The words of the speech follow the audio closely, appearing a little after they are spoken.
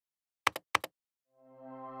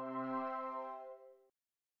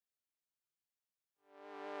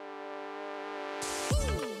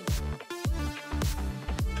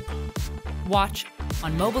Watch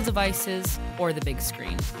on mobile devices or the big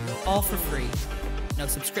screen, all for free. No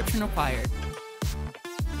subscription required.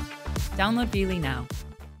 Download Veely now.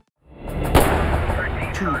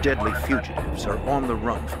 Two deadly fugitives are on the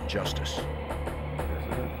run from justice.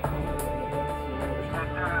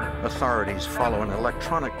 Authorities follow an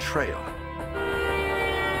electronic trail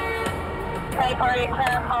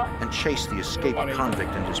and chase the escaped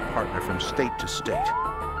convict and his partner from state to state.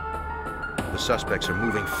 The suspects are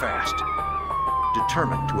moving fast,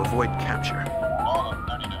 determined to avoid capture.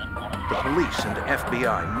 The police and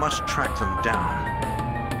FBI must track them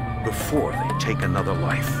down before they take another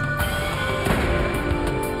life.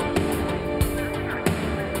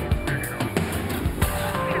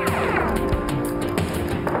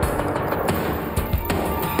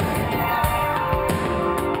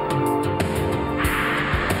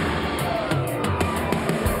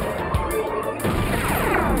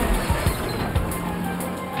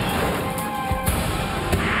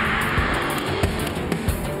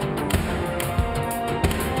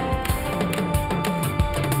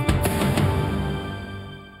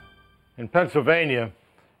 In Pennsylvania,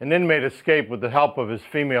 an inmate escaped with the help of his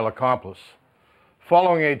female accomplice.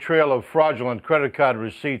 Following a trail of fraudulent credit card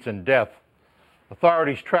receipts and death,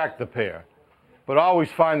 authorities track the pair, but always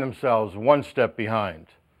find themselves one step behind.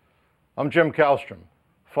 I'm Jim Kallstrom,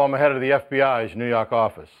 former head of the FBI's New York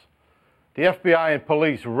office. The FBI and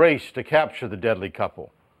police race to capture the deadly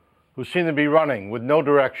couple, who seem to be running with no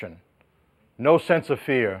direction, no sense of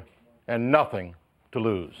fear, and nothing to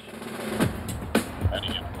lose.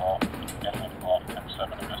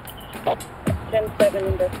 10-7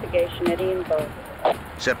 investigation, Eddie and Bo.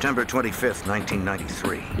 September 25th,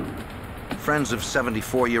 1993. Friends of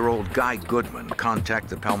 74-year-old Guy Goodman contact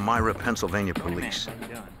the Palmyra, Pennsylvania police.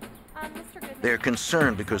 They're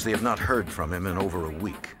concerned because they have not heard from him in over a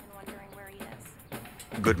week.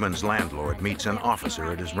 Goodman's landlord meets an officer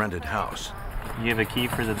at his rented house. You have a key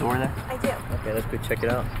for the door there? I do. Okay, let's go check it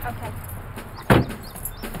out. Okay.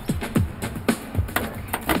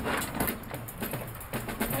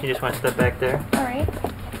 You just want to step back there? All right.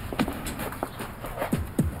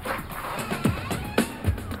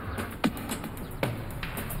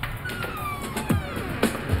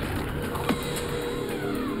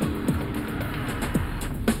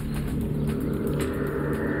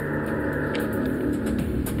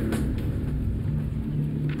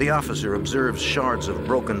 The officer observes shards of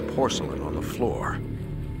broken porcelain on the floor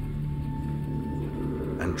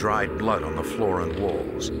and dried blood on the floor and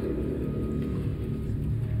walls.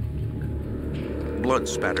 Blood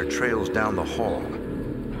spatter trails down the hall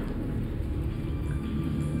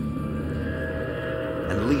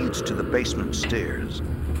and leads to the basement stairs.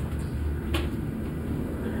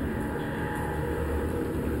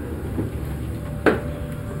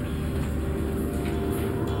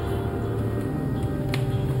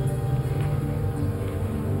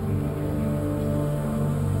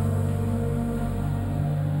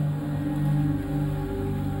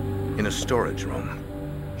 In a storage room,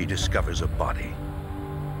 he discovers a body.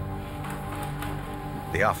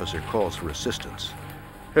 The officer calls for assistance.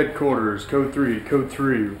 Headquarters, code 3,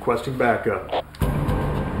 requesting backup.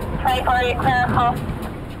 Tri-party clerical.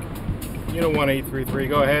 Unit 1833,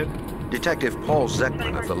 go ahead. Detective Paul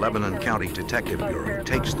Zeckman of the Lebanon County Detective Bureau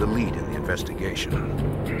takes the lead in the investigation.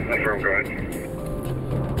 Affirm, go ahead.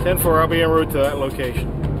 10-4, I'll be en route to that location.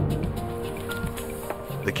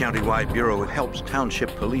 The countywide bureau helps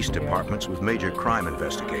township police departments with major crime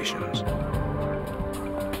investigations.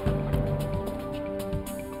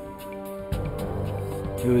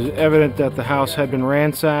 It was evident that the house had been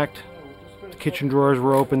ransacked. The kitchen drawers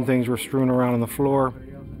were open, things were strewn around on the floor.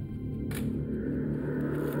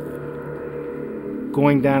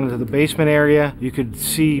 Going down into the basement area, you could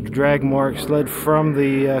see drag marks led from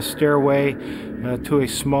the stairway to a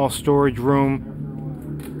small storage room.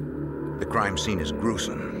 The crime scene is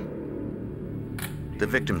gruesome. The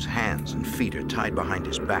victim's hands and feet are tied behind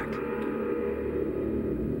his back.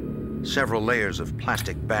 Several layers of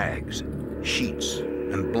plastic bags, sheets,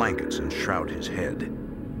 and blankets enshroud his head.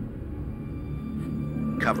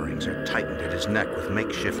 Coverings are tightened at his neck with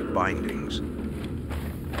makeshift bindings.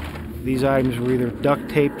 These items were either duct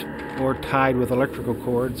taped or tied with electrical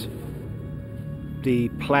cords. The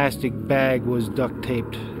plastic bag was duct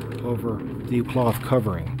taped over the cloth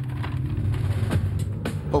covering.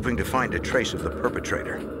 Hoping to find a trace of the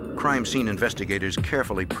perpetrator, crime scene investigators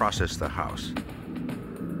carefully process the house.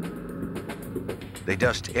 They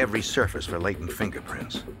dust every surface for latent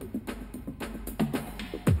fingerprints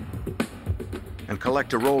and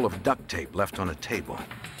collect a roll of duct tape left on a table.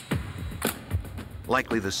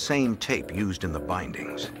 Likely the same tape used in the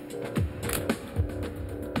bindings.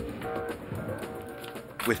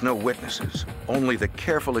 With no witnesses, only the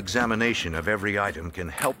careful examination of every item can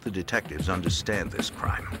help the detectives understand this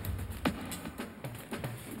crime.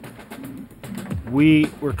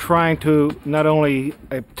 We were trying to not only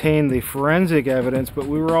obtain the forensic evidence, but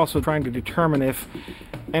we were also trying to determine if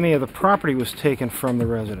any of the property was taken from the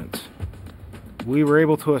residence. We were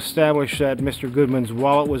able to establish that Mr. Goodman's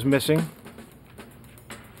wallet was missing.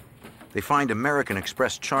 They find American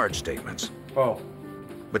Express charge statements,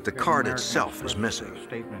 but the card itself is missing.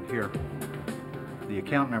 Statement here. The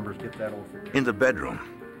account numbers get that all figured. In the bedroom,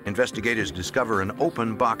 investigators discover an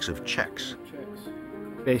open box of checks.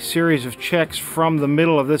 A series of checks from the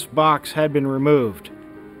middle of this box had been removed.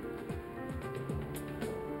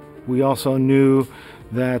 We also knew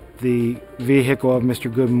that the vehicle of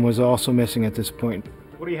Mr. Goodman was also missing at this point.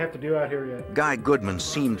 What do you have to do out here yet? Guy Goodman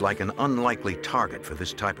seemed like an unlikely target for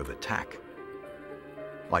this type of attack.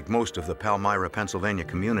 Like most of the Palmyra, Pennsylvania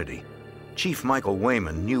community, Chief Michael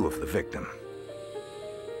Wayman knew of the victim.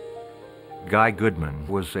 Guy Goodman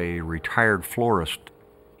was a retired florist.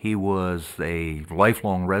 He was a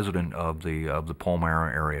lifelong resident of the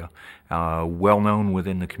Palmyra area, well known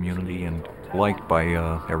within the community and liked by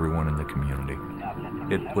everyone in the community.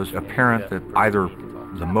 It was apparent that either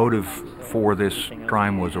the motive for this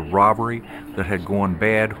crime was a robbery that had gone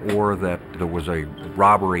bad, or that there was a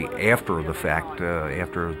robbery after the fact,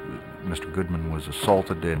 after Mr. Goodman was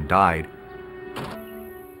assaulted and died.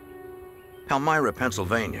 Palmyra,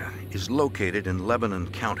 Pennsylvania is located in Lebanon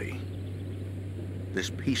County. This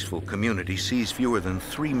peaceful community sees fewer than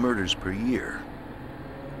 3 murders per year.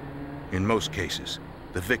 In most cases,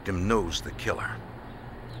 the victim knows the killer.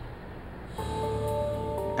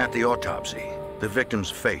 At the autopsy, the victim's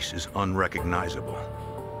face is unrecognizable.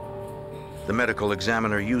 The medical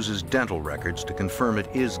examiner uses dental records to confirm it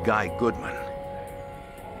is Guy Goodman.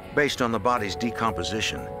 Based on the body's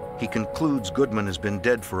decomposition, he concludes Goodman has been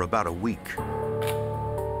dead for about a week.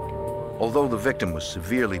 Although the victim was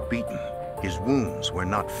severely beaten, his wounds were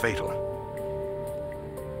not fatal.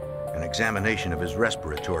 An examination of his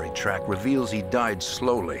respiratory tract reveals he died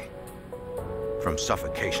slowly from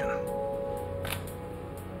suffocation.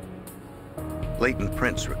 Latent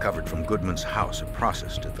prints recovered from Goodman's house are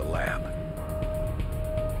processed at the lab.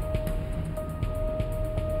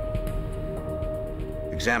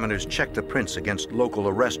 Examiners check the prints against local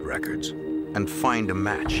arrest records and find a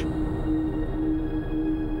match.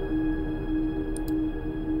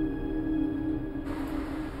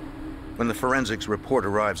 When the forensics report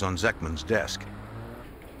arrives on Zekman's desk,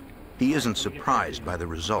 he isn't surprised by the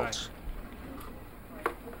results.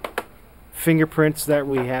 Fingerprints that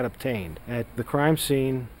we had obtained at the crime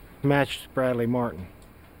scene matched Bradley Martin.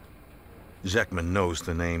 Zekman knows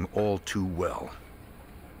the name all too well.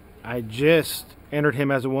 I just entered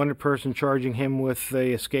him as a wanted person, charging him with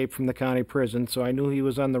the escape from the county prison, so I knew he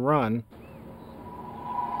was on the run.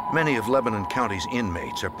 Many of Lebanon County's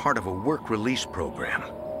inmates are part of a work release program.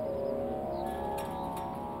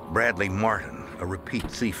 Bradley Martin, a repeat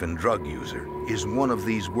thief and drug user, is one of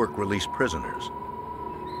these work release prisoners.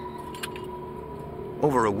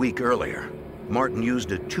 Over a week earlier, Martin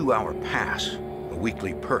used a 2-hour pass, a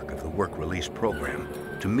weekly perk of the work release program,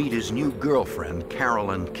 to meet his new girlfriend,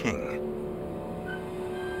 Carolyn King.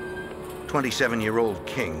 27-year-old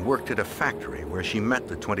King worked at a factory where she met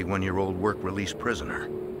the 21-year-old work release prisoner.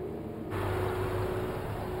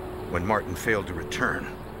 When Martin failed to return,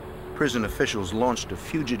 prison officials launched a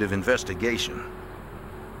fugitive investigation.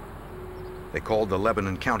 They called the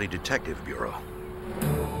Lebanon County Detective Bureau.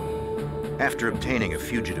 After obtaining a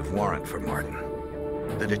fugitive warrant for Martin,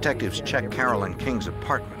 the detectives checked Carolyn King's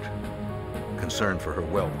apartment, concerned for her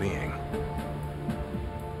well-being.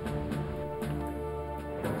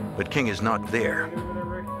 But King is not there,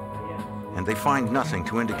 and they find nothing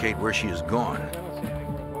to indicate where she is gone,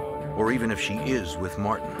 or even if she is with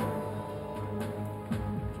Martin.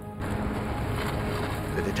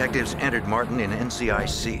 The detectives entered Martin in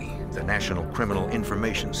NCIC, the National Criminal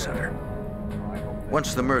Information Center.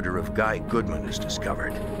 Once the murder of Guy Goodman is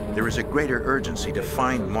discovered, there is a greater urgency to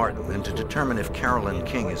find Martin than to determine if Carolyn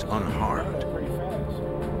King is unharmed.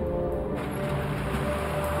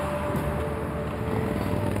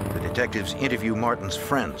 The detectives interview Martin's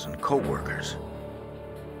friends and co-workers.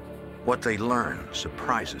 What they learn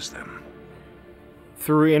surprises them.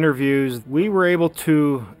 Through interviews, we were able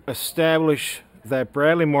to establish that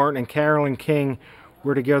Bradley Martin and Carolyn King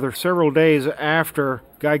were together several days after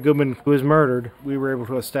Guy Goodman was murdered. We were able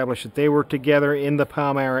to establish that they were together in the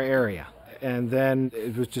Palmyra area, and then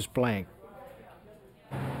it was just blank.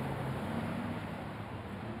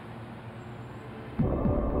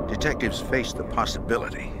 Detectives face the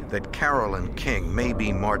possibility that Carolyn King may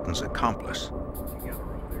be Martin's accomplice.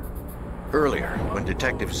 Earlier, when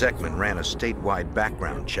Detective Zeckman ran a statewide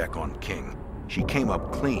background check on King, she came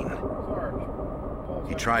up clean.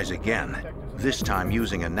 He tries again, this time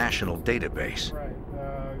using a national database.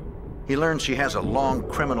 He learns she has a long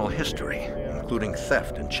criminal history, including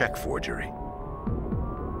theft and check forgery.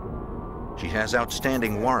 She has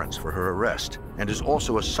outstanding warrants for her arrest and is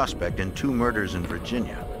also a suspect in 2 murders in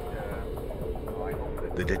Virginia.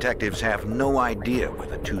 The detectives have no idea where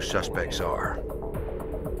the 2 suspects are.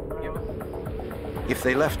 If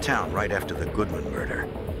they left town right after the Goodman murder,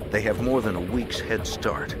 they have more than a week's head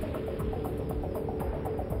start.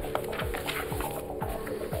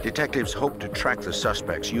 Detectives hope to track the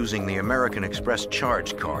suspects using the American Express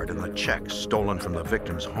charge card and the checks stolen from the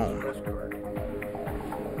victim's home.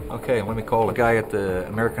 Okay, let me call the guy at the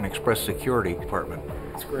American Express Security Department.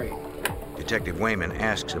 That's great. Detective Wayman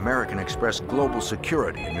asks American Express Global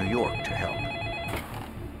Security in New York to help.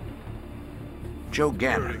 Joe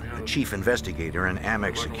Gannon, the chief investigator in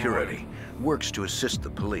Amex Security, works to assist the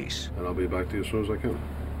police. And I'll be back to you as soon as I can.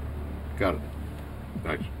 Got it.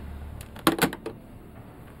 Thanks.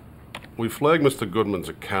 We flagged Mr. Goodman's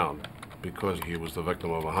account because he was the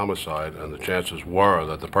victim of a homicide, and the chances were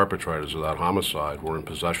that the perpetrators of that homicide were in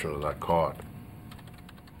possession of that card.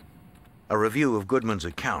 A review of Goodman's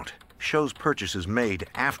account shows purchases made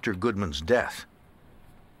after Goodman's death.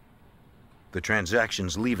 The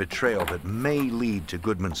transactions leave a trail that may lead to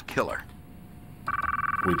Goodman's killer.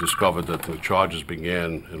 We discovered that the charges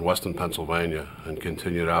began in western Pennsylvania and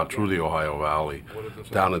continued out through the Ohio Valley,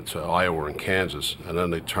 down into Iowa and Kansas, and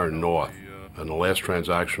then they turned north. And the last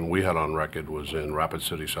transaction we had on record was in Rapid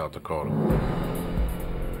City, South Dakota.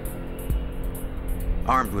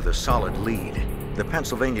 Armed with a solid lead, the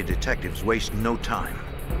Pennsylvania detectives waste no time.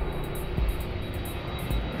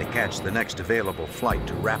 They catch the next available flight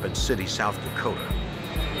to Rapid City, South Dakota.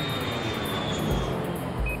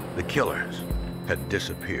 The killers had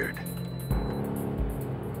disappeared.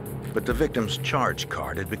 But the victim's charge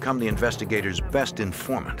card had become the investigators' best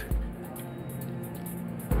informant.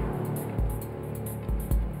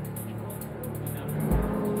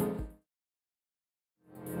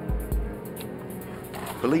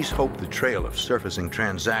 Police hope the trail of surfacing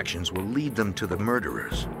transactions will lead them to the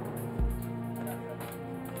murderers.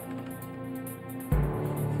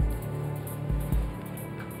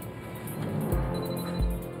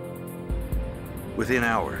 Within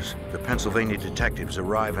hours, the Pennsylvania detectives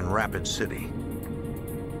arrive in Rapid City.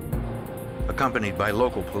 Accompanied by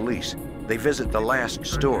local police, they visit the last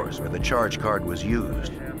stores where the charge card was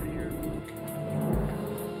used.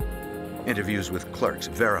 Interviews with clerks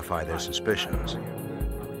verify their suspicions.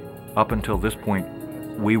 Up until this point,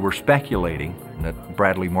 we were speculating that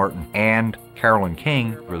Bradley Martin and Carolyn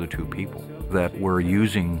King were the 2 people that were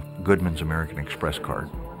using Goodman's American Express card.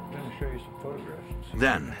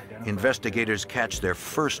 Then, investigators catch their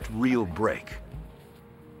first real break.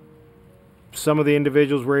 Some of the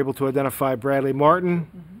individuals were able to identify Bradley Martin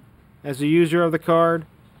as the user of the card.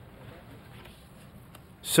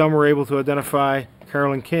 Some were able to identify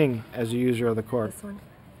Carolyn King as the user of the card.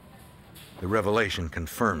 The revelation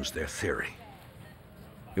confirms their theory.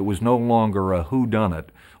 It was no longer a whodunit.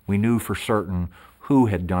 We knew for certain who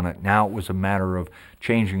had done it. Now it was a matter of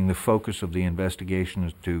changing the focus of the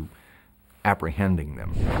investigations to apprehending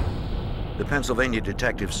them. The Pennsylvania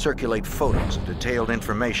detectives circulate photos and detailed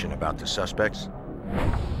information about the suspects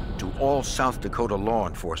to all South Dakota law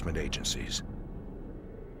enforcement agencies.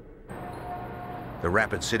 The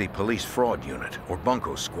Rapid City Police Fraud Unit, or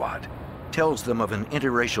Bunko Squad, tells them of an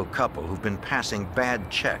interracial couple who've been passing bad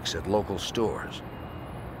checks at local stores.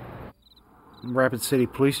 Rapid City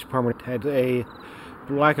Police Department had a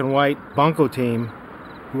black and white bunco team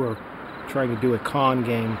who were trying to do a con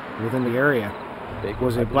game within the area. It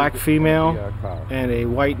was a black female and a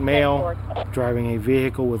white male driving a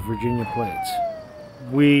vehicle with Virginia plates.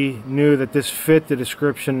 We knew that this fit the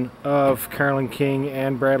description of Carolyn King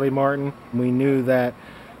and Bradley Martin. We knew that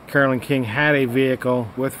Carolyn King had a vehicle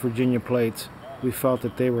with Virginia plates. We felt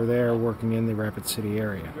that they were there working in the Rapid City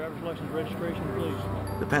area. Driver's license registration,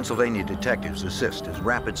 please. The Pennsylvania detectives assist as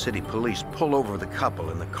Rapid City police pull over the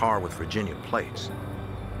couple in the car with Virginia plates.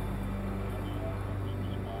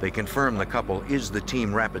 They confirm the couple is the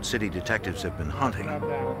team Rapid City detectives have been hunting,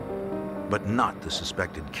 but not the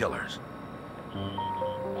suspected killers.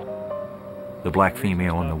 The black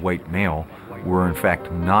female and the white male were in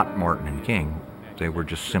fact not Martin and King. They were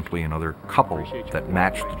just simply another couple that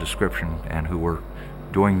matched the description and who were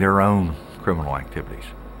doing their own criminal activities.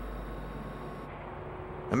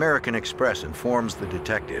 American Express informs the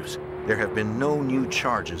detectives there have been no new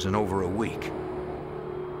charges in over a week.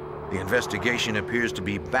 The investigation appears to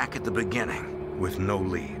be back at the beginning with no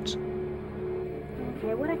leads.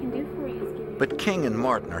 okay. What I can do for you is give you... But King and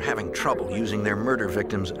Martin are having trouble using their murder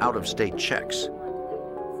victims' out-of-state checks.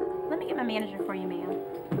 Let me get my manager for you, ma'am.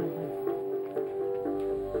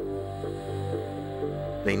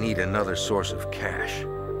 They need another source of cash.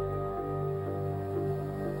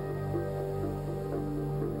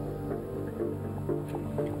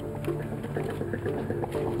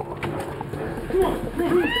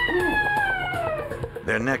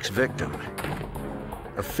 Their next victim,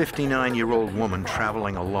 a 59-year-old woman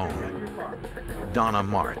traveling alone, Donna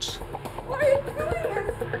Martz.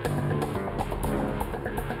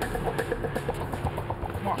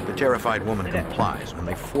 The terrified woman complies when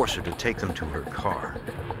they force her to take them to her car.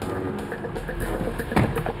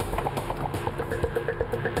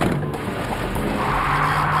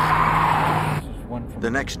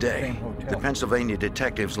 The next day, the Pennsylvania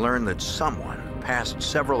detectives learn that someone passed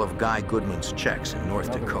several of Guy Goodman's checks in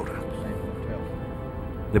North Dakota.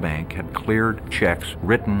 The bank had cleared checks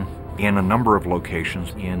written in a number of locations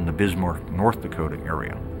in the Bismarck, North Dakota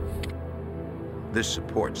area. This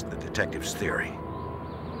supports the detective's theory.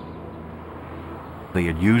 They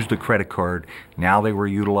had used the credit card. Now they were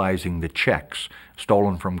utilizing the checks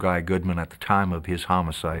stolen from Guy Goodman at the time of his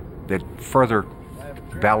homicide that further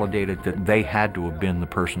validated that they had to have been the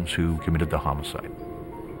persons who committed the homicide.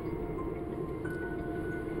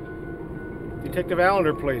 Detective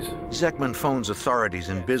Allender, please. Zeckman phones authorities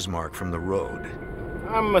in Bismarck from the road.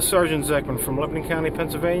 I'm Sergeant Zeckman from Lebanon County,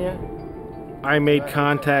 Pennsylvania. I made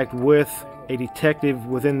contact with a detective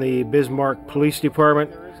within the Bismarck Police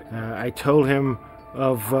Department. I told him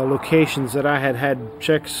of locations that I had had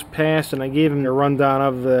checks passed, and I gave him a rundown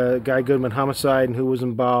of the Guy Goodman homicide and who was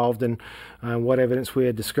involved and what evidence we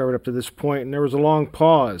had discovered up to this point. And there was a long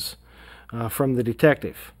pause from the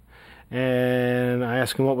detective. And I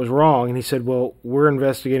asked him what was wrong, and he said, well, we're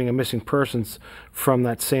investigating a missing persons from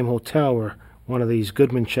that same hotel where one of these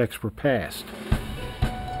Goodman checks were passed.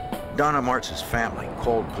 Donna Martz's family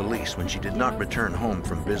called police when she did not return home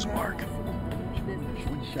from Bismarck.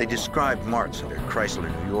 They described Martz and her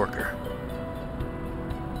Chrysler New Yorker.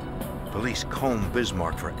 Police comb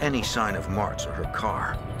Bismarck for any sign of Martz or her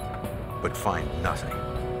car, but find nothing.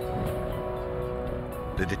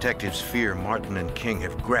 The detectives fear Martin and King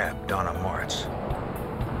have grabbed Donna Martz.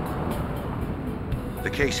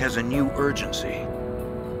 The case has a new urgency.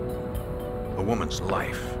 A woman's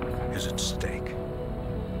life is at stake.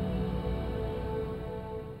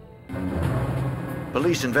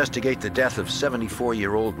 Police investigate the death of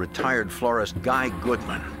 74-year-old retired florist Guy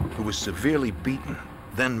Goodman, who was severely beaten,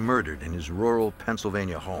 then murdered in his rural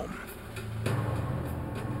Pennsylvania home.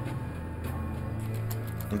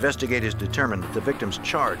 Investigators determined that the victim's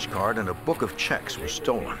charge card and a book of checks were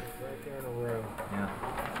stolen.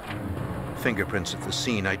 Fingerprints at the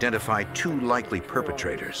scene identified two likely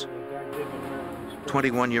perpetrators: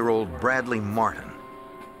 21-year-old Bradley Martin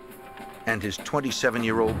and his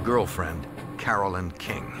 27-year-old girlfriend, Carolyn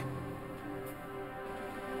King.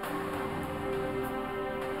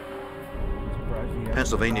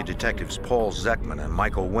 Pennsylvania detectives Paul Zeckman and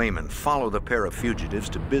Michael Wayman follow the pair of fugitives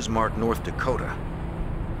to Bismarck, North Dakota,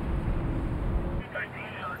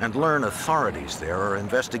 and learn authorities there are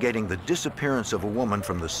investigating the disappearance of a woman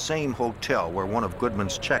from the same hotel where one of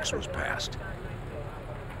Goodman's checks was passed.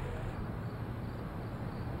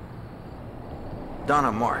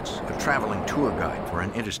 Donna Martz, a traveling tour guide for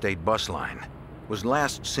an interstate bus line, was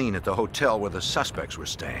last seen at the hotel where the suspects were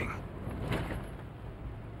staying.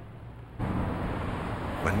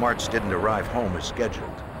 When Martz didn't arrive home as scheduled,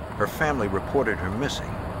 her family reported her missing.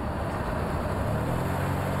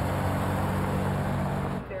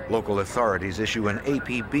 Local authorities issue an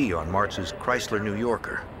APB on Martz's Chrysler New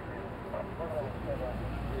Yorker.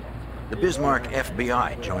 The Bismarck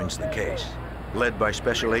FBI joins the case, led by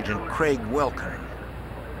Special Agent Craig Welkin.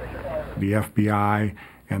 The FBI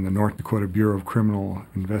and the North Dakota Bureau of Criminal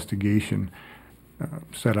Investigation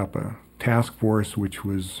set up a task force which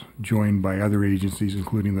was joined by other agencies,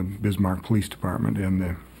 including the Bismarck Police Department and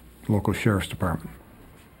the local Sheriff's Department.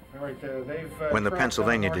 When the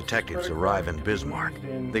Pennsylvania detectives arrive in Bismarck,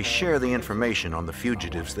 they share the information on the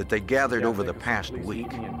fugitives that they gathered over the past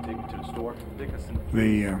week.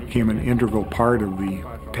 They became an integral part of the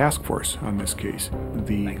task force on this case.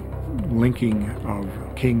 The linking of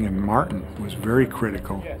King and Martin was very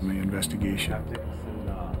critical in the investigation.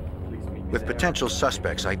 With potential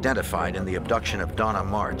suspects identified in the abduction of Donna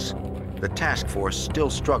Martz, the task force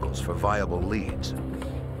still struggles for viable leads.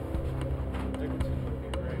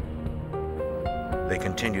 They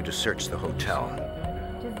continue to search the hotel.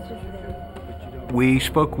 We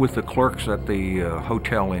spoke with the clerks at the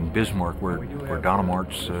hotel in Bismarck where Donna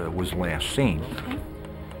Martz was last seen.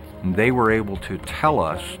 They were able to tell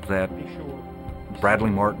us that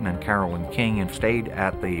Bradley Martin and Carolyn King had stayed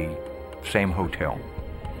at the same hotel.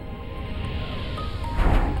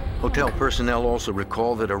 Hotel personnel also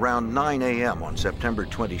recall that around 9 a.m. on September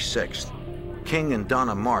 26th, King and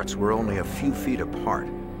Donna Martz were only a few feet apart.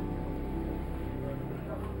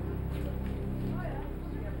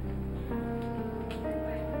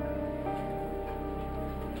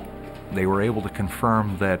 They were able to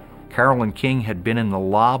confirm that Carolyn King had been in the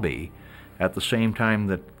lobby at the same time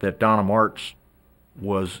that Donna Martz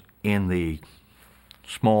was in the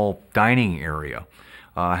small dining area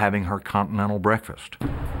having her continental breakfast.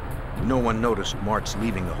 No one noticed Martz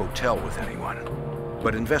leaving the hotel with anyone,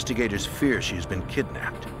 but investigators fear she's been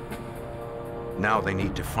kidnapped. Now they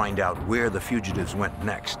need to find out where the fugitives went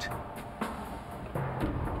next.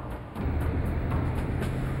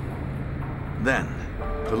 Then,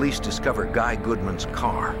 police discover Guy Goodman's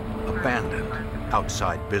car, abandoned,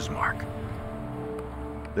 outside Bismarck.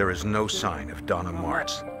 There is no sign of Donna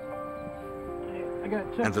Martz.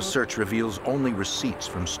 And the search reveals only receipts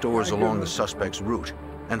from stores along the suspect's route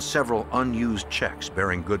and several unused checks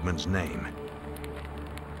bearing Goodman's name.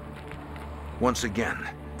 Once again,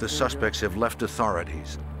 the suspects have left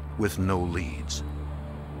authorities with no leads.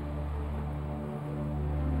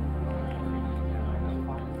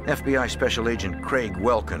 FBI Special Agent Craig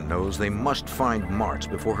Welkin knows they must find Martz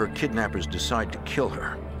before her kidnappers decide to kill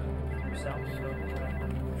her.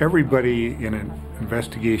 Everybody in an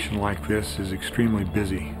investigation like this is extremely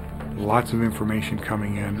busy. Lots of information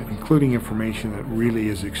coming in, including information that really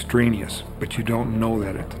is extraneous, but you don't know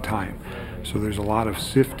that at the time. So there's a lot of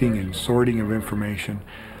sifting and sorting of information,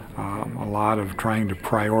 a lot of trying to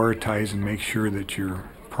prioritize and make sure that your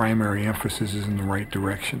primary emphasis is in the right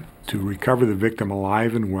direction to recover the victim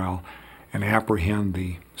alive and well and apprehend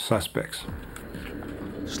the suspects.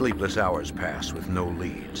 Sleepless hours pass with no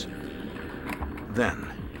leads. Then,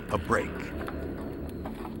 a break.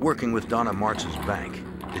 Working with Donna Martz's bank,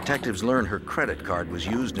 detectives learn her credit card was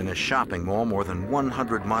used in a shopping mall more than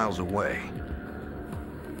 100 miles away.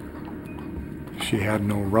 She had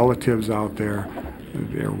no relatives out there.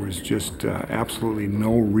 There was just absolutely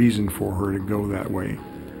no reason for her to go that way.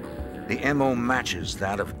 The MO matches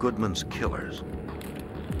that of Goodman's killers.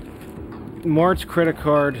 Martz's credit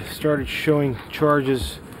card started showing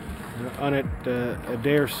charges on it a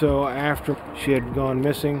day or so after she had gone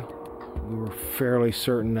missing. We were fairly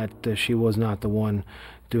certain that she was not the one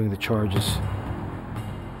doing the charges.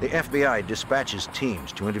 The FBI dispatches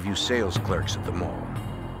teams to interview sales clerks at the mall.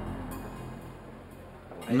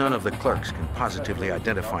 None of the clerks can positively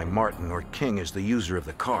identify Martin or King as the user of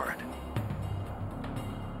the card.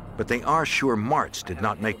 But they are sure Martz did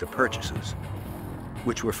not make the purchases,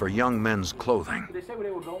 which were for young men's clothing.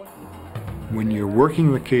 When you're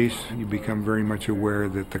working the case, you become very much aware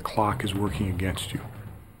that the clock is working against you,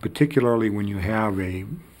 particularly when you have a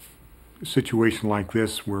situation like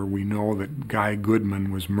this where we know that Guy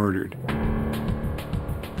Goodman was murdered.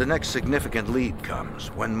 The next significant lead comes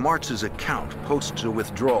when Martz's account posts a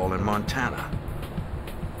withdrawal in Montana.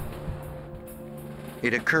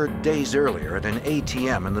 It occurred days earlier at an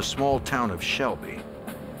ATM in the small town of Shelby.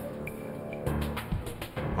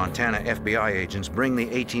 Montana FBI agents bring the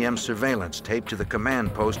ATM surveillance tape to the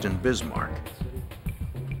command post in Bismarck.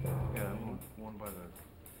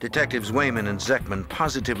 Detectives Wayman and Zeckman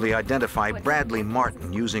positively identify Bradley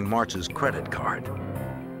Martin using Martz's credit card.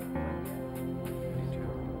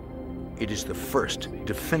 It is the first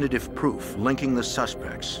definitive proof linking the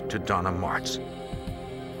suspects to Donna Martz.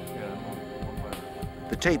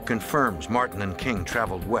 The tape confirms Martin and King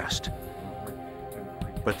traveled west,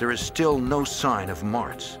 but there is still no sign of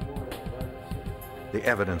Martz. The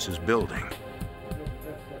evidence is building.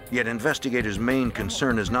 Yet investigators' main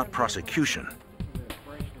concern is not prosecution,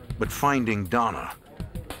 but finding Donna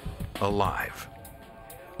alive.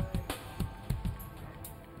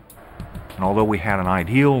 And although we had an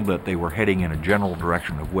ideal that they were heading in a general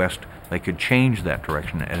direction of west, they could change that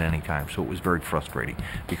direction at any time, so it was very frustrating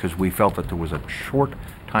because we felt that there was a short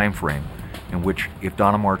time frame in which, if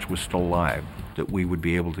Donna Martz was still alive, that we would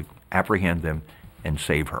be able to apprehend them and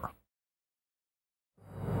save her.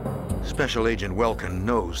 Special Agent Welkin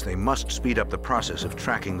knows they must speed up the process of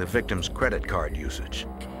tracking the victim's credit card usage.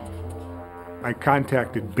 I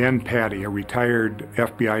contacted Ben Patty, a retired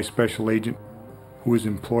FBI special agent who was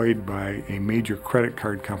employed by a major credit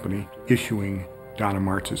card company issuing Donna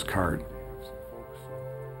Martz's card.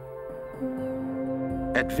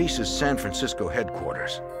 At Visa's San Francisco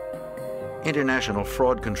headquarters, International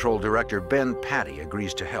Fraud Control Director Ben Patty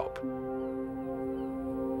agrees to help.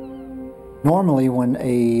 Normally, when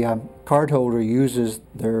a cardholder uses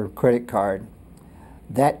their credit card,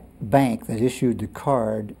 that bank that issued the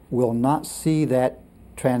card will not see that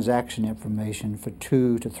transaction information for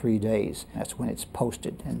 2 to 3 days. That's when it's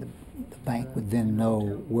posted, and the bank would then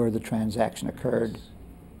know where the transaction occurred.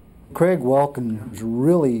 Craig Welkin was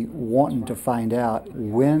really wanting to find out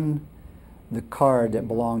when the card that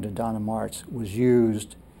belonged to Donna Martz was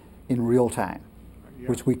used in real time,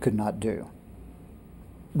 which we could not do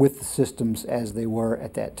with the systems as they were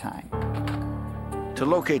at that time. To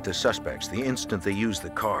locate the suspects the instant they use the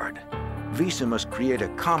card, Visa must create a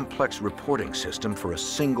complex reporting system for a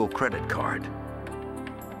single credit card.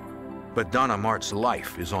 But Donna Martz's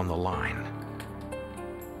life is on the line.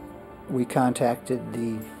 We contacted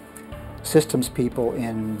the systems people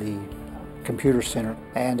in the computer center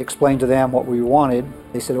and explained to them what we wanted.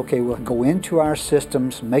 They said, okay, we'll go into our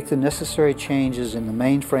systems, make the necessary changes in the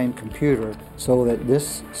mainframe computer so that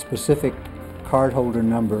this specific cardholder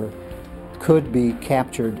number could be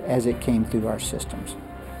captured as it came through our systems.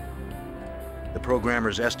 The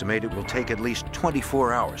programmers estimate it will take at least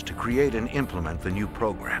 24 hours to create and implement the new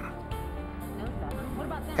program.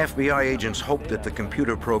 FBI agents hope that the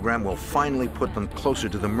computer program will finally put them closer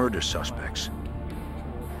to the murder suspects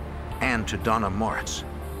and to Donna Martz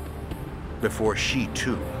before she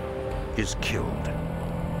too is killed.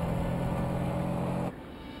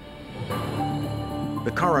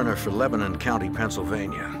 The coroner for Lebanon County,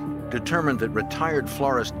 Pennsylvania, determined that retired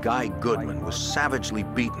florist Guy Goodman was savagely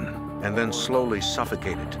beaten and then slowly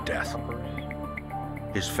suffocated to death.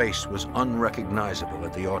 His face was unrecognizable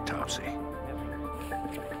at the autopsy.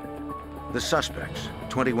 The suspects,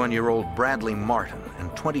 21-year-old Bradley Martin and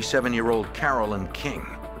 27-year-old Carolyn King,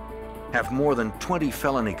 have more than 20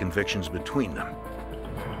 felony convictions between them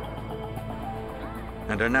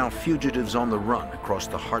and are now fugitives on the run across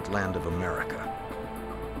the heartland of America.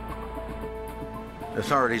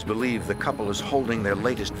 Authorities believe the couple is holding their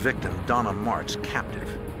latest victim, Donna Martz,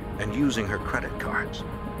 captive and using her credit cards.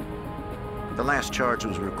 The last charge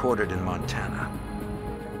was recorded in Montana.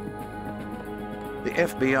 The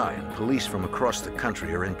FBI and police from across the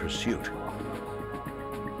country are in pursuit,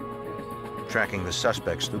 tracking the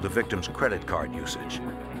suspects through the victim's credit card usage.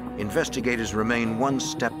 Investigators remain one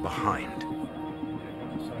step behind.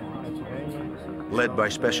 Led by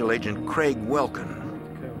Special Agent Craig Welkin.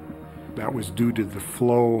 That was due to the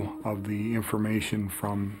flow of the information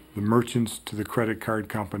from the merchants to the credit card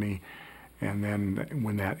company, and then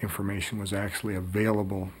when that information was actually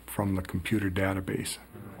available from the computer database.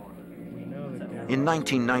 In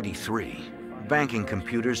 1993, banking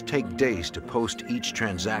computers take days to post each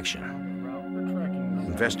transaction.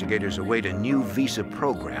 Investigators await a new Visa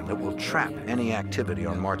program that will trap any activity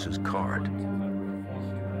on Martz's card.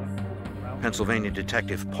 Pennsylvania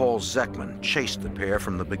detective Paul Zeckman chased the pair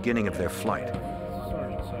from the beginning of their flight.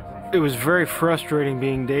 It was very frustrating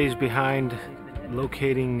being days behind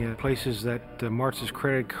locating places that Martz's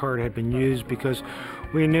credit card had been used, because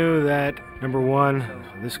we knew that, number one,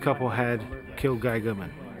 this couple had killed Guy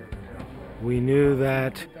Goodman. We knew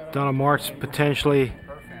that Donna Martz potentially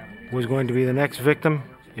was going to be the next victim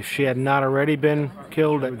if she had not already been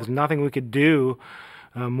killed. There was nothing we could do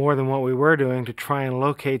more than what we were doing to try and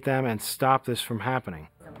locate them and stop this from happening.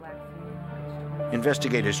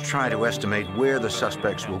 Investigators try to estimate where the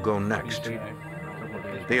suspects will go next.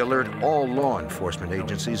 They alert all law enforcement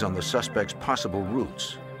agencies on the suspects' possible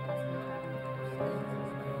routes.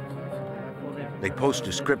 They post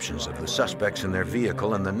descriptions of the suspects in their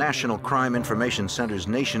vehicle in the National Crime Information Center's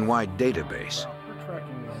nationwide database.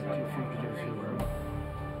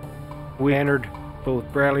 We entered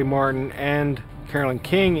both Bradley Martin and Carolyn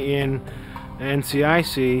King in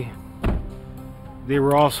NCIC. They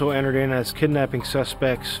were also entered in as kidnapping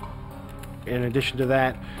suspects. In addition to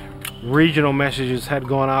that, regional messages had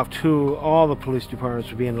gone out to all the police departments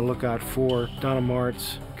to be on the lookout for Donna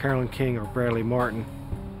Martz, Carolyn King, or Bradley Martin.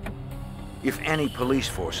 If any police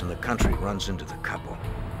force in the country runs into the couple,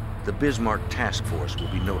 the Bismarck Task Force will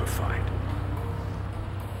be notified.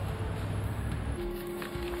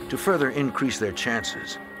 To further increase their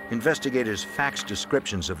chances, investigators fax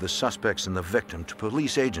descriptions of the suspects and the victim to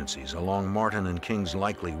police agencies along Martin and King's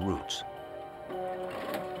likely routes.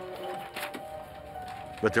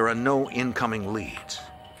 But there are no incoming leads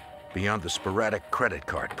beyond the sporadic credit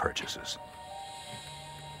card purchases.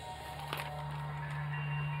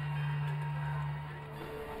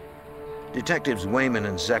 Detectives Wayman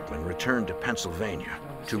and Zeckman returned to Pennsylvania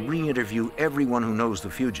to re-interview everyone who knows the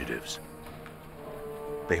fugitives.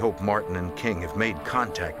 They hope Martin and King have made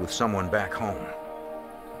contact with someone back home.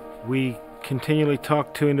 We continually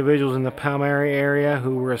talked to individuals in the Palmieri area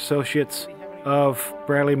who were associates of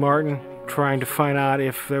Bradley Martin, trying to find out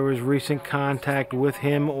if there was recent contact with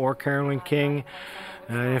him or Carolyn King.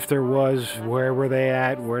 And if there was, where were they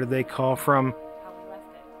at? Where did they call from?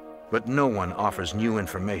 But no one offers new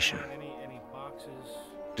information.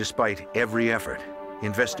 Despite every effort,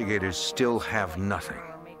 investigators still have nothing.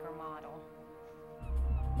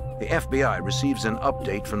 The FBI receives an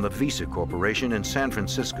update from the Visa Corporation in San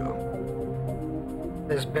Francisco.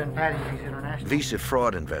 There's Ben Patty, Visa International. Visa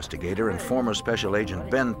fraud investigator and former special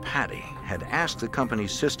agent Ben Patty had asked the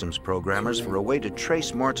company's systems programmers for a way to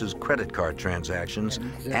trace Martz's credit card transactions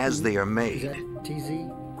as they are made. TZ?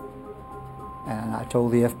 And I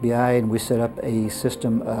told the FBI, and we set up a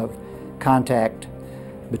system of contact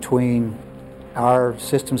between our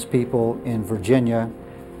systems people in Virginia,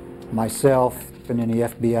 myself, and then the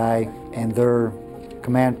FBI and their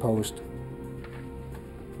command post.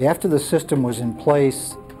 After the system was in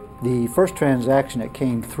place, the first transaction that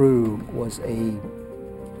came through was a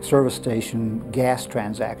service station gas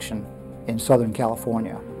transaction in Southern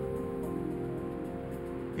California.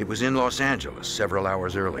 It was in Los Angeles several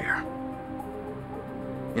hours earlier.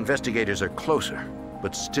 Investigators are closer,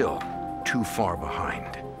 but still too far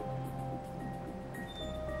behind.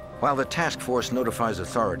 While the task force notifies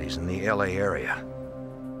authorities in the LA area,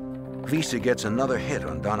 Visa gets another hit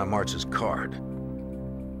on Donna Martz's card.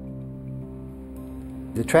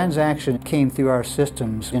 The transaction came through our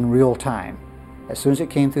systems in real time. As soon as it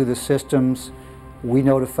came through the systems, we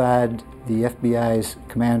notified the FBI's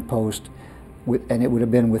command post, and it would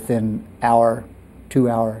have been within our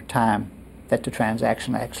 2-hour time that the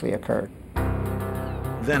transaction actually occurred.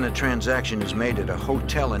 Then a transaction is made at a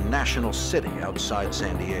hotel in National City outside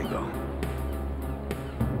San Diego.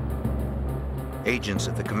 Agents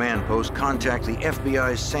at the command post contact the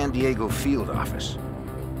FBI's San Diego field office.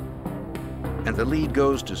 And the lead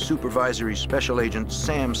goes to Supervisory Special Agent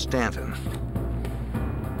Sam Stanton.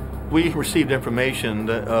 We received information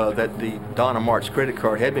that the Donna Martz credit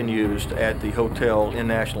card had been used at the hotel in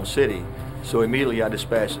National City. So immediately I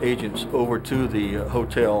dispatched agents over to the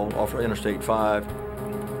hotel off Interstate 5.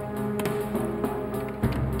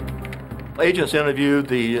 Agents interviewed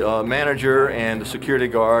the manager and the security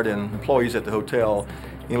guard and employees at the hotel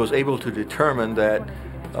and was able to determine that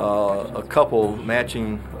a couple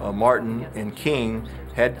matching Martin and King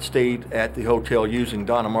had stayed at the hotel using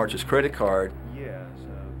Donna Martz's credit card.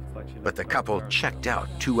 But the couple checked out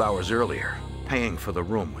 2 hours earlier, paying for the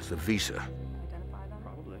room with the Visa.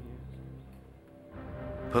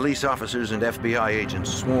 Police officers and FBI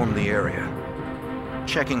agents swarmed the area,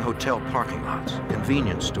 checking hotel parking lots,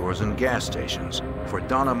 convenience stores, and gas stations for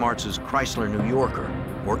Donna Martz's Chrysler New Yorker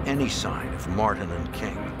or any sign of Martin and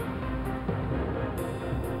King.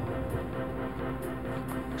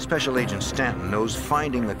 Special Agent Stanton knows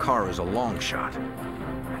finding the car is a long shot,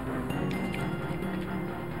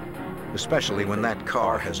 especially when that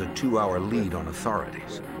car has a 2-hour lead on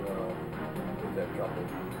authorities.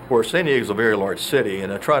 Of course, San Diego's a very large city,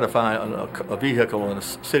 and to try to find a vehicle in a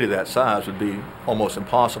city that size would be almost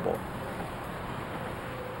impossible.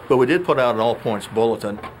 But we did put out an all-points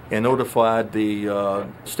bulletin and notified the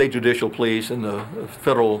state judicial police and the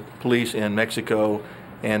federal police in Mexico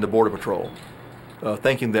and the Border Patrol,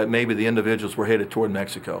 thinking that maybe the individuals were headed toward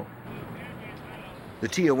Mexico. The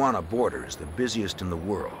Tijuana border is the busiest in the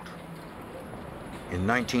world. In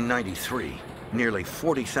 1993, nearly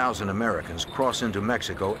 40,000 Americans cross into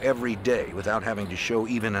Mexico every day without having to show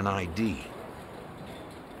even an ID.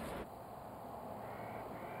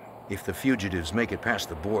 If the fugitives make it past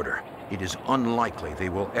the border, it is unlikely they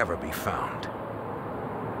will ever be found.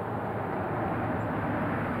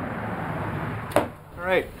 All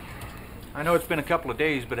right. I know it's been a couple of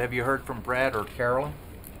days, but have you heard from Brad or Carolyn?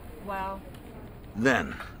 Well.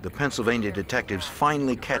 Then, the Pennsylvania detectives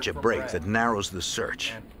finally catch a break that narrows the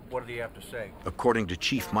search. And what did he have to say? According to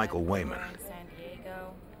Chief Michael Wayman.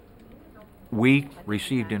 We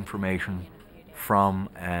received information from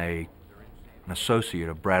an associate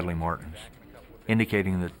of Bradley Martin's,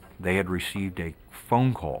 indicating that they had received a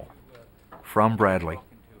phone call from Bradley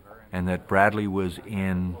and that Bradley was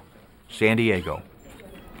in San Diego,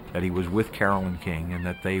 that he was with Carolyn King, and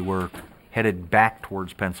that they were headed back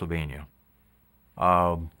towards Pennsylvania.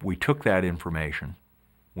 We took that information.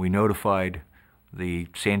 We notified the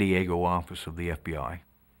San Diego office of the FBI,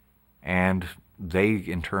 and they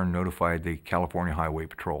in turn notified the California Highway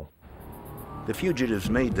Patrol. The fugitives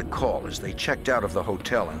made the call as they checked out of the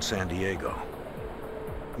hotel in San Diego.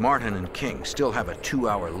 Martin and King still have a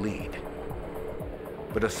 2-hour lead,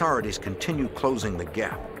 but authorities continue closing the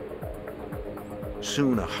gap.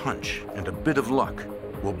 Soon a hunch and a bit of luck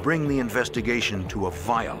will bring the investigation to a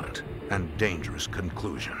violent and dangerous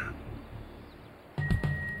conclusion.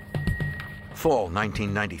 Fall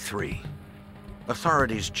 1993.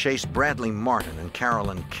 Authorities chase Bradley Martin and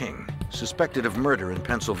Carolyn King, suspected of murder in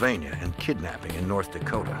Pennsylvania and kidnapping in North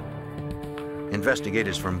Dakota.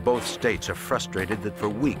 Investigators from both states are frustrated that for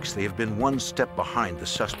weeks they have been one step behind the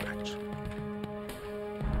suspects.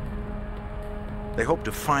 They hope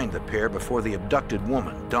to find the pair before the abducted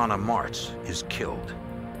woman, Donna Martz, is killed.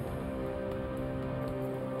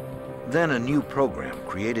 Then a new program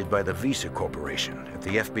created by the Visa Corporation at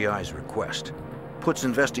the FBI's request puts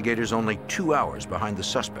investigators only 2 hours behind the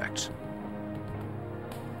suspects.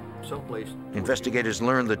 Investigators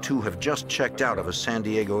learn the two have just checked out of a San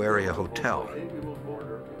Diego area hotel.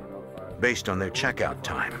 Based on their checkout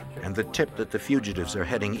time and the tip that the fugitives are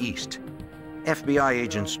heading east, FBI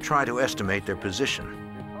agents try to estimate their position.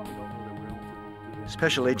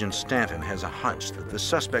 Special Agent Stanton has a hunch that the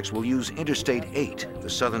suspects will use Interstate 8, the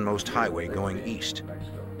southernmost highway going east.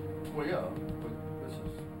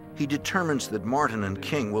 He determines that Martin and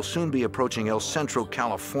King will soon be approaching El Centro,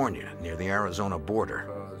 California, near the Arizona border.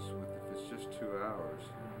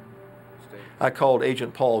 I called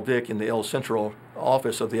Agent Paul Vick in the El Centro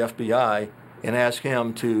office of the FBI and asked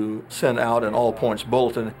him to send out an all-points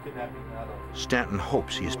bulletin. Stanton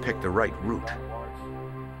hopes he has picked the right route,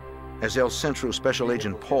 as El Centro Special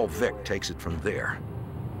Agent Paul Vick takes it from there.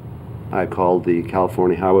 I called the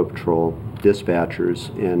California Highway Patrol dispatchers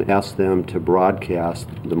and asked them to broadcast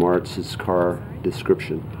the Martz's car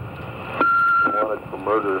description. Wanted for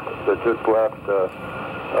murder that just left a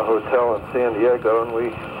hotel in San Diego, and we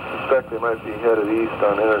suspect they might be headed east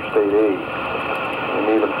on Interstate 8. We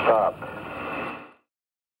need them stopped.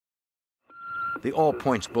 The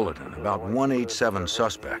all-points bulletin about 187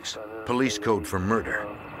 suspects, police code for murder,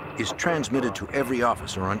 is transmitted to every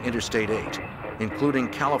officer on Interstate 8, including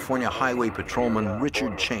California Highway Patrolman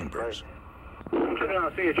Richard Chambers.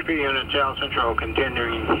 CHP unit, El Centro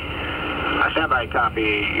continuing standby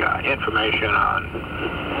copy information on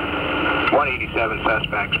 187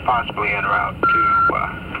 suspects possibly en route to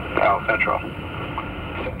El Centro.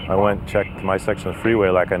 I went and checked my section of the freeway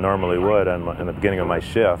like I normally would in the beginning of my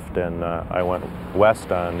shift, and I went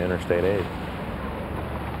west on Interstate 8.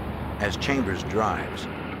 As Chambers drives,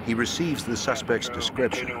 he receives the suspect's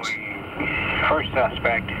descriptions. First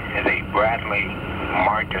suspect is a Bradley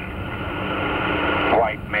Martin,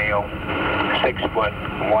 white male, 6 foot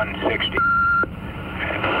 160.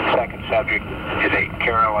 Second subject is a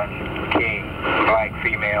Carolyn King, black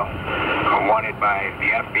female, wanted by the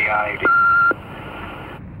FBI.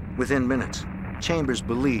 Within minutes, Chambers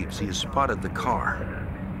believes he has spotted the car.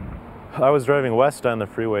 I was driving west on the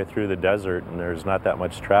freeway through the desert, and there's not that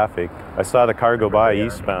much traffic. I saw the car go by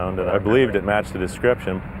eastbound, and I believed it matched the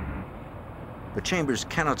description. But Chambers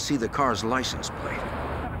cannot see the car's license plate.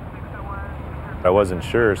 I wasn't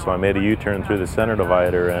sure, so I made a U-turn through the center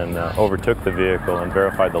divider and overtook the vehicle and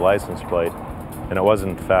verified the license plate. And it was,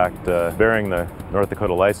 in fact, bearing the North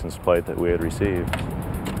Dakota license plate that we had received.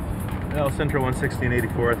 El Centro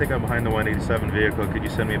 11684, I think I'm behind the 187 vehicle. Could you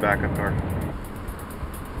send me a backup car?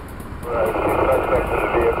 Suspect in the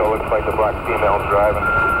vehicle looks like the black female driving.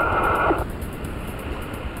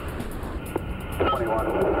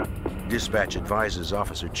 21. Dispatch advises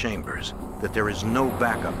Officer Chambers that there is no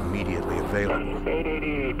backup immediately available.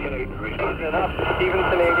 880, 10-8, response.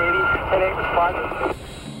 Stevenson 880, 10-8, response.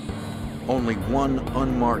 Only one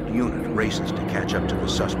unmarked unit races to catch up to the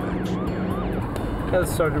suspects.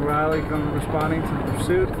 That's Sergeant Riley responding to the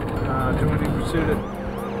pursuit, joining pursuit.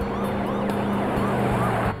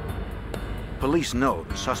 Police know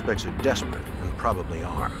the suspects are desperate and probably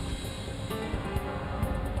armed.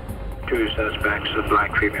 2 suspects, a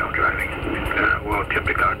black female driving. We'll attempt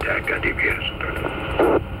to contact DPS.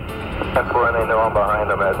 10-4, and they know I'm behind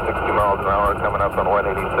them at 60 miles an hour coming up on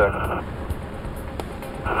 186.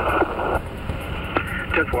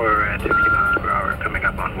 10-4 at 60 miles per hour coming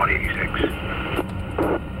up on 186.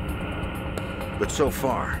 But so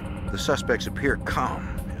far, the suspects appear calm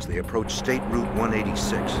as they approach State Route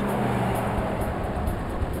 186.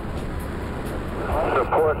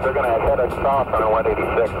 Report, they're going to head us south on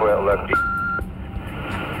 186 where it looks.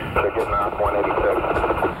 They're getting off 186.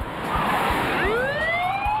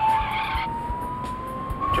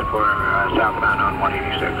 10-4 southbound on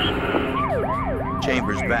 186.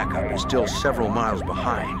 Chambers' backup is still several miles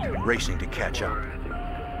behind, racing to catch up.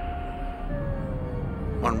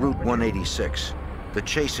 On Route 186, the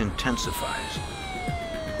chase intensifies.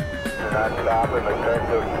 They're not stopping, they're starting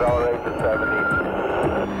to accelerate to 70.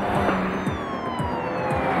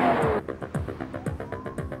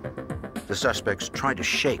 The suspects try to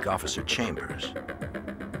shake Officer Chambers,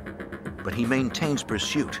 but he maintains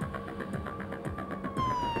pursuit,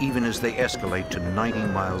 even as they escalate to 90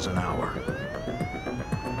 miles an hour.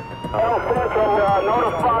 El Central,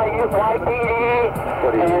 notify YPD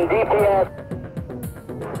and DPS.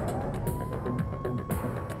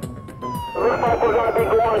 Looks like we're going to be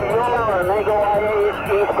going Yuma and they go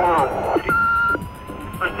IA eastbound.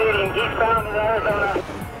 Proceeding eastbound to Arizona.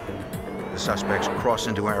 The suspects cross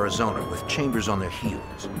into Arizona with Chambers on their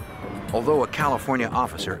heels. Although a California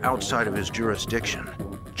officer outside of his jurisdiction,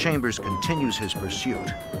 Chambers continues his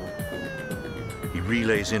pursuit. He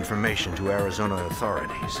relays information to Arizona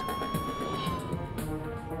authorities.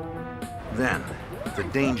 Then, the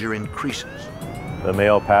danger increases. The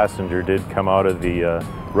male passenger did come out of the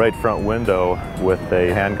right front window with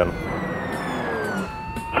a handgun.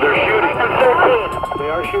 They're shooting. They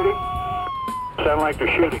are shooting. Sound like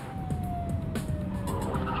they're shooting.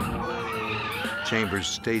 Chambers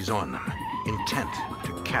stays on them, intent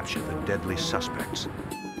to capture the deadly suspects.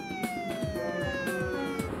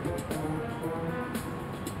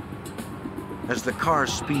 As the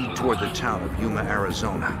cars speed toward the town of Yuma,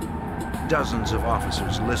 Arizona, dozens of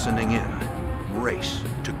officers listening in race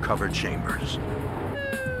to cover Chambers.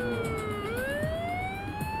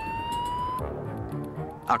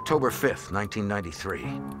 October 5th,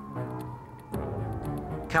 1993.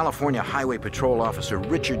 California Highway Patrol Officer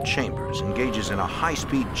Richard Chambers engages in a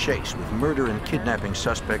high-speed chase with murder and kidnapping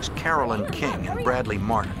suspects Carolyn King and Bradley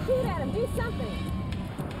Martin.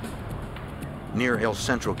 Near El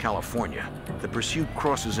Centro, California, the pursuit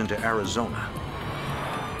crosses into Arizona.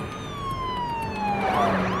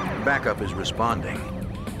 Backup is responding.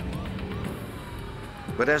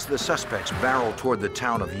 But as the suspects barrel toward the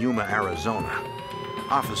town of Yuma, Arizona,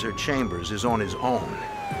 Officer Chambers is on his own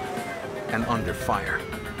and under fire.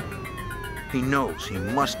 He knows he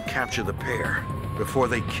must capture the pair before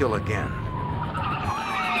they kill again.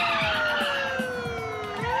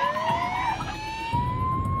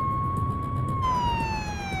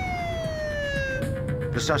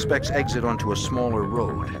 The suspects exit onto a smaller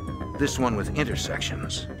road, this one with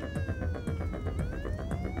intersections.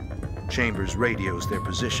 Chambers radios their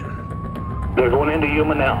position. They're going into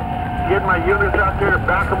Yuma now. Get my units out there,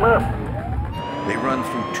 back them up. They run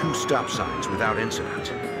through 2 stop signs without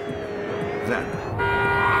incident. Then,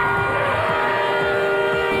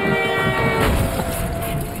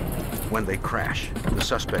 when they crash, the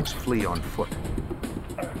suspects flee on foot.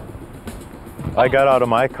 I got out of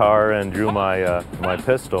my car and drew my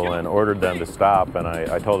pistol and ordered them to stop, and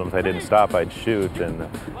I told them if they didn't stop, I'd shoot, and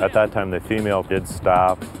at that time the female did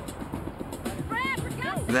stop.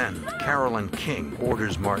 Then, Carolyn King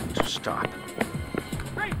orders Martin to stop.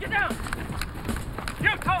 Hey, get down! You,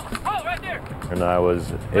 hold right there! And I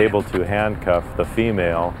was able to handcuff the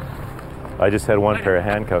female. I just had one pair of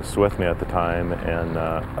handcuffs with me at the time, and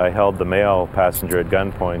I held the male passenger at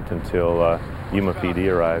gunpoint until Yuma PD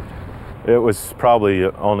arrived. It was probably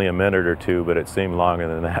only a minute or 2, but it seemed longer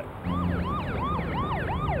than that.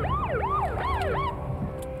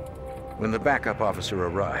 When the backup officer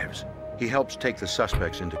arrives, he helps take the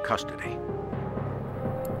suspects into custody.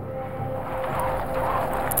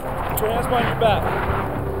 Put your hands behind your back.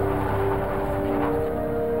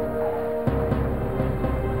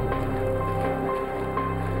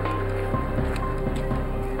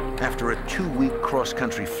 After a 2-week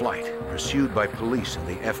cross-country flight pursued by police and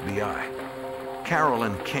the FBI,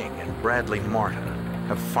 Carolyn King and Bradley Martin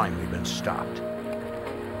have finally been stopped.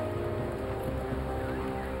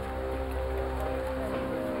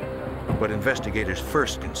 But investigators'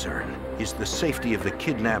 first concern is the safety of the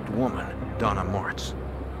kidnapped woman, Donna Martz.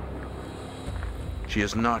 She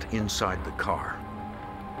is not inside the car.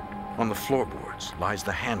 On the floorboards lies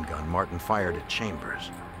the handgun Martin fired at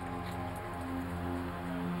Chambers.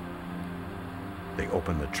 They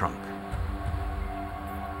open the trunk.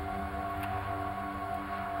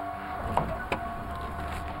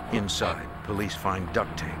 Inside, police find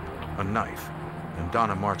duct tape, a knife, and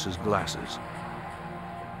Donna Martz's glasses.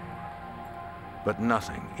 But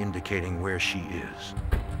nothing indicating where she is.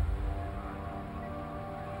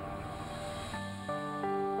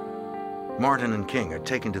 Martin and King are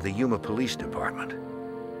taken to the Yuma Police Department,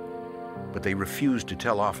 but they refuse to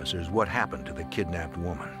tell officers what happened to the kidnapped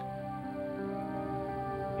woman.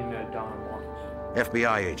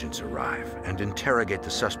 FBI agents arrive and interrogate the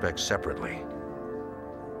suspects separately.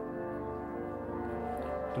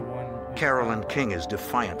 Carolyn King is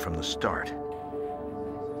defiant from the start,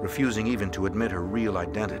 refusing even to admit her real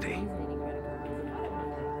identity.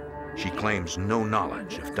 She claims no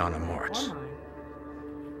knowledge of Donna Martz.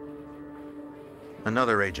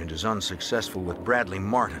 Another agent is unsuccessful with Bradley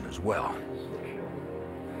Martin as well.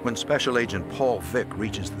 When Special Agent Paul Vick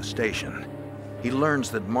reaches the station, he learns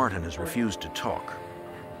that Martin has refused to talk.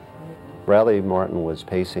 Riley Martin was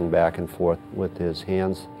pacing back and forth with his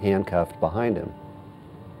hands handcuffed behind him.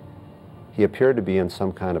 He appeared to be in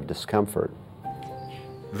some kind of discomfort.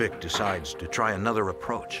 Vic decides to try another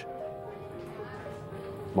approach.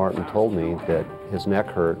 Martin told me that his neck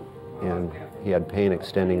hurt and he had pain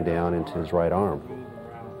extending down into his right arm.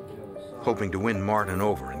 Hoping to win Martin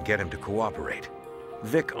over and get him to cooperate,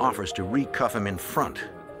 Vic offers to recuff him in front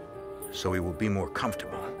so he will be more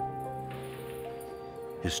comfortable.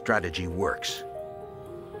 His strategy works.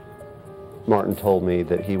 Martin told me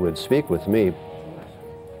that he would speak with me.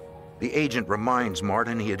 The agent reminds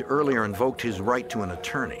Martin he had earlier invoked his right to an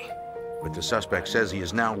attorney, but the suspect says he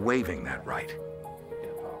is now waiving that right.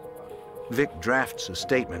 Vic drafts a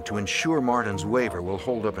statement to ensure Martin's waiver will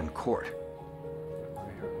hold up in court.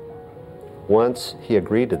 Once he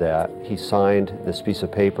agreed to that, he signed this piece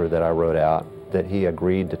of paper that I wrote out that he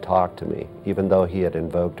agreed to talk to me, even though he had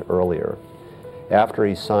invoked earlier. After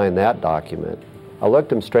he signed that document, I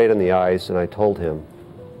looked him straight in the eyes and I told him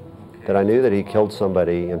that I knew that he killed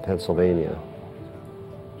somebody in Pennsylvania,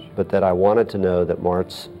 but that I wanted to know that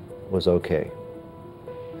Martz was okay.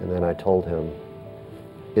 And then I told him,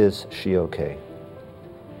 "Is she okay?"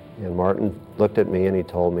 And Martin looked at me and he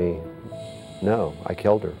told me, "No, I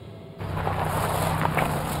killed her."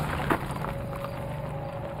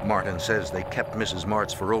 Martin says they kept Mrs.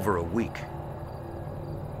 Martz for over a week.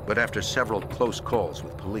 But after several close calls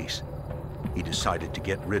with police, he decided to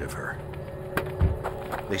get rid of her.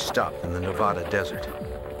 They stopped in the Nevada desert.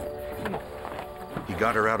 He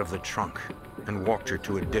got her out of the trunk and walked her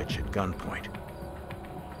to a ditch at gunpoint.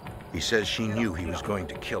 He says she knew he was going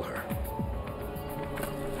to kill her.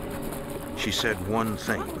 She said one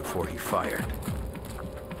thing before he fired: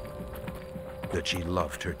 that she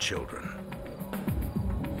loved her children.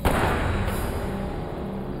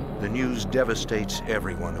 The news devastates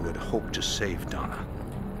everyone who had hoped to save Donna.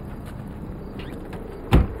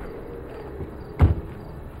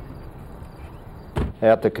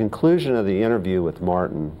 At the conclusion of the interview with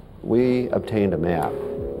Martin, we obtained a map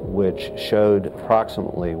which showed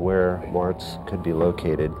approximately where Martz could be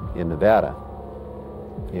located in Nevada.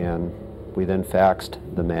 And we then faxed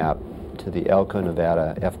the map to the Elko,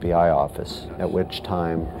 Nevada FBI office, at which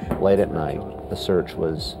time, late at night, the search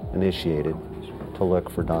was initiated to look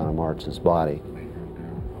for Donna Martz's body.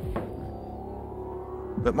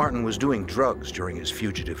 But Martin was doing drugs during his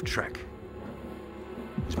fugitive trek.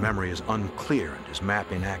 His memory is unclear and his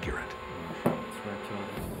map inaccurate.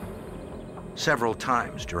 Several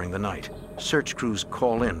times during the night, search crews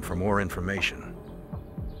call in for more information.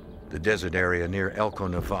 The desert area near Elko,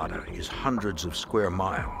 Nevada is hundreds of square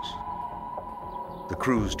miles. The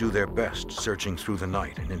crews do their best searching through the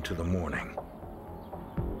night and into the morning.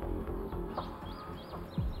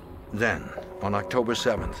 Then, on October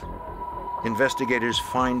 7th, investigators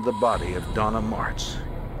find the body of Donna Martz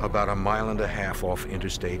about 1.5 miles off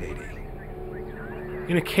Interstate 80.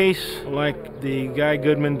 In a case like the Guy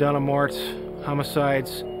Goodman, Donna Martz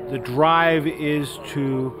homicides, the drive is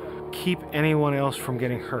to keep anyone else from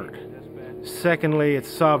getting hurt. Secondly, it's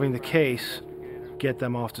solving the case, get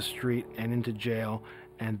them off the street and into jail,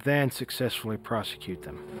 and then successfully prosecute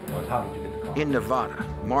them. In Nevada,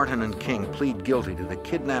 Martin and King plead guilty to the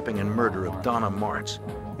kidnapping and murder of Donna Martz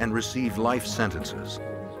and receive life sentences.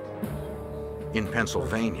 In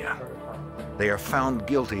Pennsylvania, they are found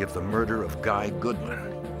guilty of the murder of Guy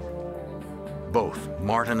Goodman. Both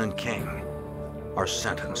Martin and King are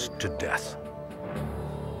sentenced to death.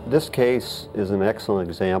 This case is an excellent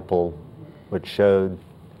example which showed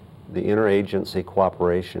the interagency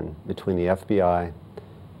cooperation between the FBI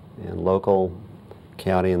and local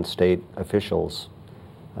county and state officials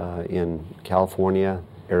in California,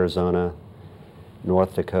 Arizona,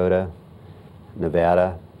 North Dakota,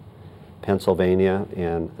 Nevada, Pennsylvania,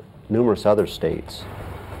 and numerous other states.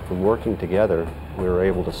 From working together, we were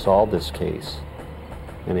able to solve this case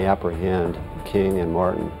and apprehend King and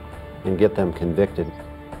Martin and get them convicted.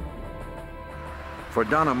 For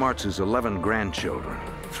Donna Martz's 11 grandchildren,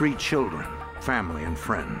 3 children, family, and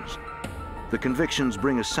friends, the convictions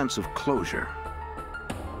bring a sense of closure.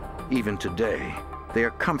 Even today, they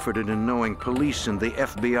are comforted in knowing police and the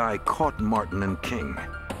FBI caught Martin and King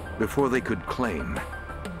before they could claim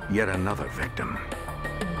yet another victim.